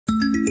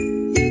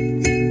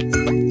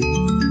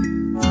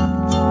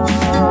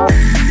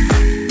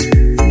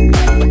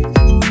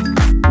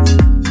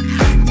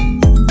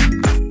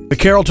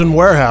Carrollton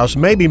warehouse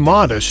may be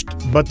modest,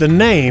 but the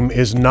name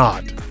is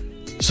not.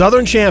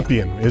 Southern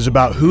Champion is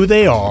about who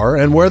they are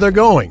and where they're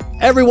going.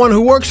 Everyone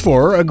who works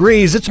for her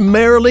agrees it's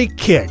merely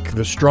Kick,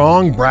 the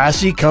strong,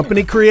 brassy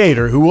company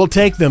creator, who will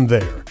take them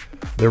there.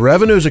 Their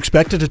revenue is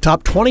expected to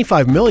top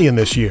 $25 million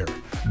this year,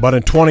 but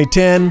in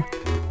 2010,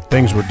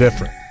 things were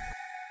different.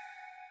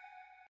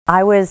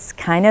 I was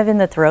kind of in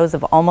the throes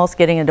of almost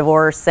getting a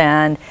divorce,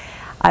 and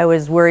I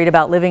was worried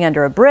about living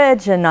under a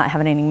bridge and not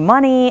having any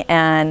money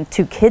and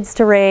 2 kids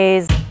to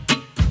raise.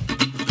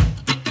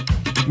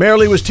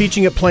 Marilee was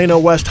teaching at Plano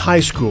West High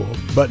School,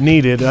 but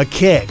needed a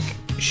kick.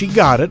 She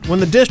got it when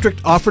the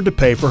district offered to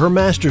pay for her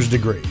master's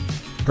degree.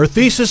 Her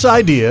thesis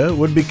idea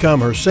would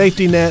become her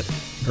safety net,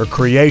 her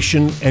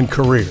creation and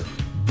career.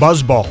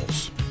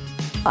 Ballz.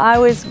 I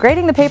was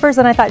grading the papers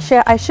and I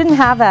thought, I shouldn't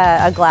have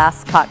a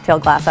cocktail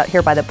glass out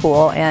here by the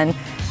pool. And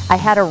I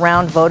had a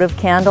round votive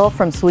candle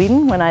from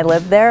Sweden when I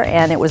lived there,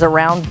 and it was a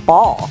round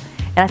ball.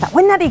 And I thought,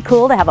 wouldn't that be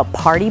cool to have a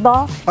party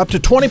ball? Up to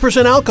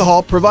 20%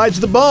 alcohol provides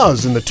the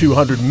buzz in the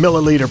 200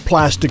 milliliter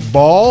plastic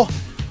ball.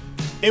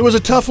 It was a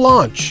tough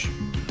launch.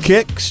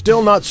 Kick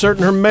still not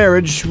certain her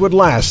marriage would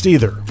last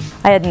either.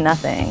 I had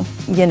nothing.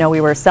 You know, we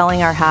were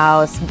selling our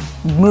house,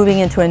 moving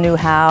into a new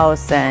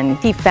house, and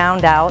he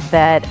found out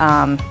that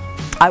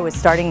I was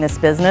starting this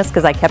business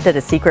because I kept it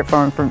a secret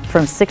from him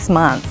from 6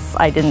 months.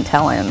 I didn't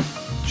tell him.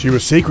 She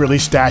was secretly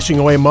stashing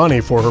away money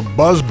for her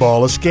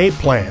buzzball escape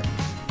plan,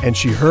 and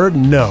she heard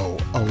no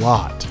a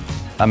lot.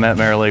 I met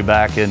Marilee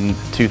back in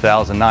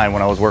 2009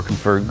 when I was working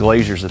for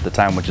Glaziers at the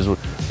time, which is a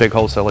big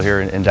wholesaler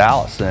here in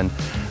Dallas, and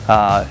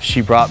she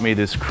brought me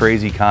this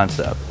crazy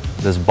concept,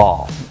 this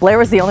ball. Blair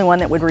was the only one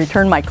that would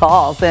return my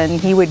calls,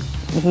 and he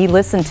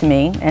listened to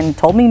me and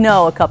told me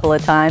no a couple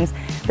of times,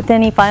 but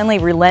then he finally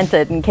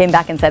relented and came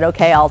back and said,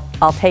 okay,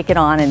 I'll take it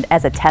on and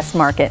as a test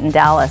market in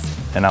Dallas.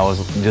 And I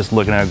was just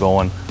looking at it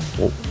going,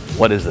 well,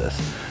 what is this?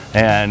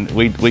 And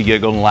we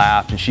giggled and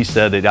laughed, and she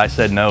said that I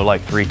said no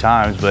like 3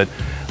 times, but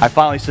I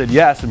finally said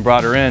yes and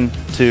brought her in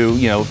to,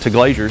 to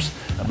Glaziers.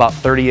 About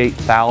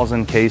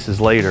 38,000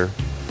 cases later,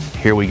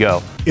 here we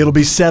go. It'll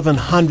be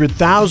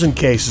 700,000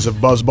 cases of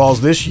buzzballs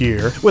this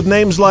year, with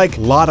names like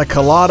Lotta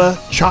Colada,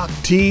 Chalk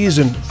Teas,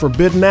 and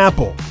Forbidden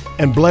Apple.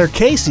 And Blair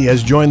Casey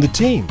has joined the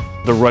team.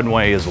 The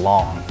runway is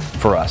long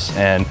for us,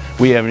 and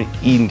we haven't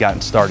even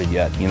gotten started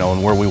yet,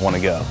 and where we want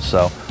to go.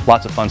 So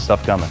lots of fun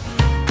stuff coming.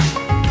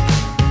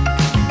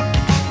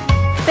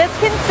 This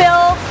can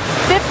fill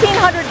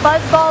 1,500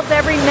 buzzballs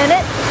every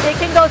minute. It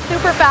can go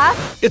super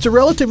fast. It's a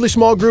relatively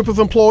small group of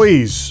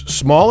employees,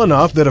 small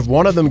enough that if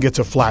one of them gets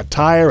a flat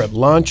tire at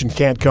lunch and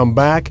can't come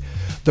back,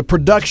 the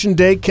production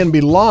date can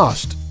be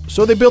lost.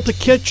 So they built a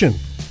kitchen,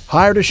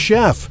 hired a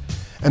chef,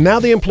 and now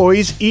the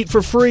employees eat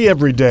for free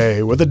every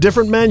day with a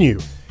different menu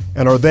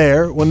and are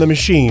there when the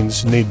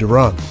machines need to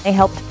run. They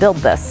helped build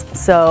this,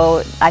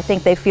 so I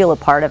think they feel a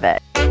part of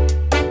it.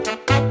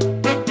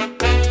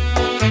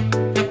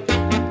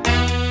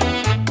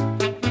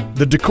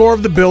 The decor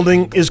of the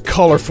building is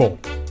colorful.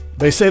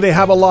 They say they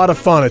have a lot of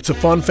fun. It's a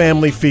fun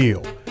family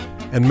feel.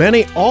 And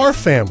many are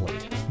family.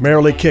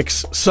 Marilee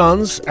Kick's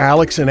sons,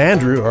 Alex and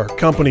Andrew, are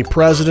company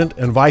president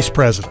and vice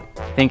president.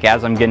 I think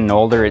as I'm getting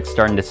older, it's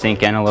starting to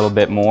sink in a little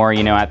bit more.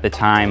 At the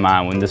time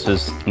when this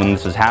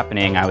was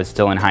happening, I was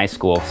still in high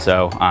school,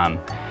 so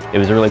it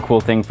was a really cool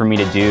thing for me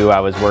to do.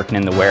 I was working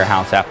in the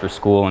warehouse after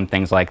school and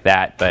things like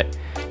that, but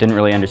didn't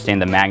really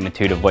understand the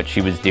magnitude of what she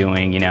was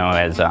doing,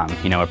 as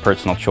a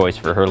personal choice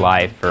for her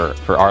life,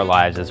 for our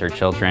lives as her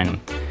children.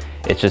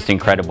 It's just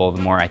incredible.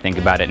 The more I think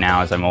about it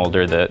now as I'm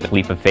older, the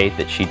leap of faith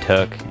that she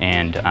took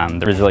and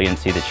the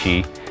resiliency that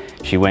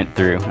she went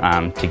through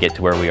to get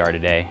to where we are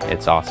today.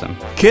 It's awesome.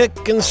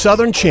 Kick and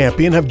Southern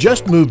Champion have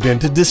just moved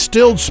into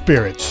distilled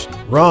spirits,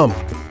 rum,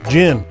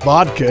 gin,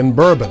 vodka, and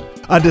bourbon,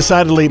 a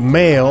decidedly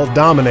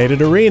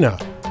male-dominated arena.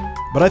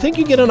 But I think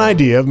you get an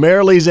idea of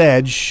Marilee's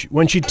edge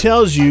when she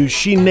tells you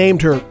she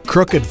named her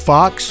Crooked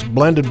Fox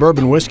blended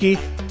bourbon whiskey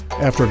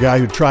after a guy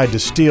who tried to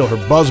steal her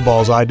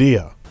buzzballs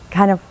idea.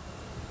 Kind of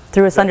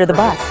threw us under the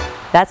bus.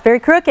 That's very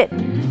crooked.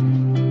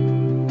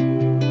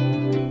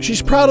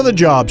 She's proud of the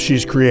job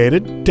she's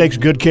created, takes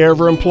good care of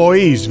her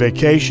employees,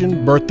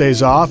 vacation,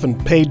 birthdays off,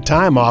 and paid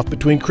time off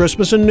between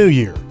Christmas and New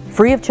Year.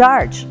 Free of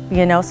charge,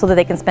 so that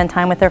they can spend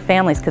time with their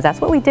families, because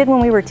that's what we did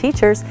when we were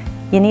teachers.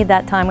 You need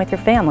that time with your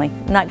family.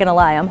 I'm not gonna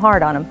lie, I'm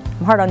hard on them.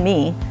 I'm hard on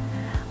me.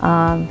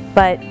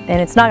 And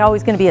it's not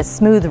always gonna be a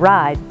smooth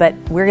ride, but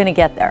we're gonna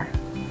get there.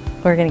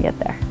 We're gonna get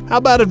there. How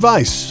about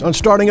advice on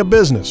starting a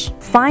business?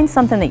 Find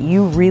something that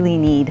you really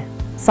need,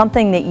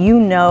 something that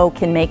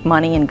can make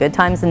money in good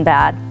times and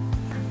bad,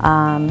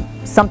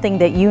 something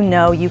that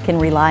you can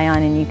rely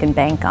on and you can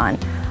bank on.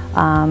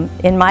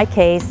 In my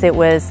case, it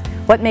was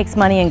what makes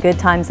money in good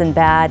times and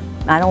bad.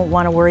 I don't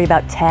want to worry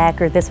about tech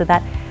or this or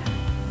that.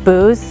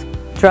 Booze,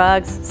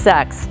 drugs,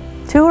 sex.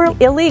 2 are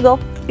illegal,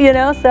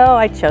 so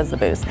I chose the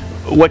booze.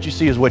 What you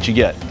see is what you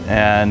get,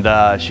 and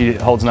she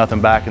holds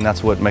nothing back, and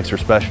that's what makes her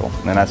special,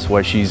 and that's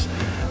why she's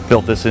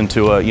built this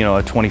into a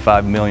a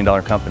 $25 million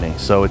company.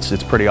 So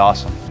it's pretty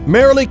awesome.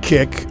 Marilee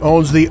Kick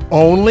owns the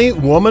only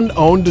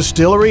woman-owned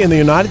distillery in the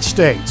United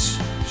States.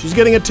 She's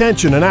getting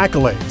attention and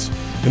accolades.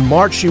 In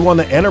March, she won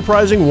the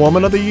Enterprising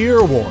Woman of the Year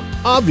award.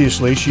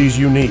 Obviously, she's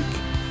unique.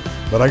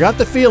 But I got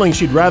the feeling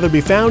she'd rather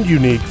be found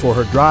unique for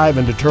her drive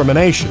and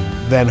determination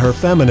than her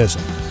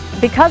feminism.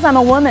 Because I'm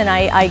a woman,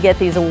 I get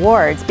these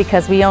awards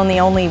because we own the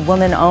only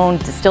woman-owned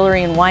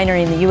distillery and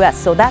winery in the U.S.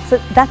 So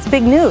that's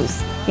big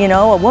news. You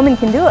know, a woman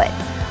can do it.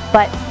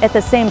 But at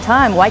the same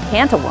time, why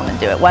can't a woman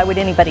do it? Why would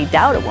anybody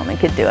doubt a woman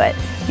could do it?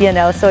 You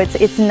know, so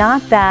it's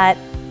not that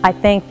I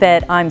think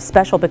that I'm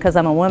special because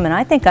I'm a woman.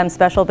 I think I'm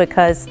special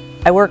because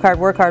I work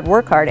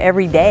hard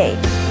every day.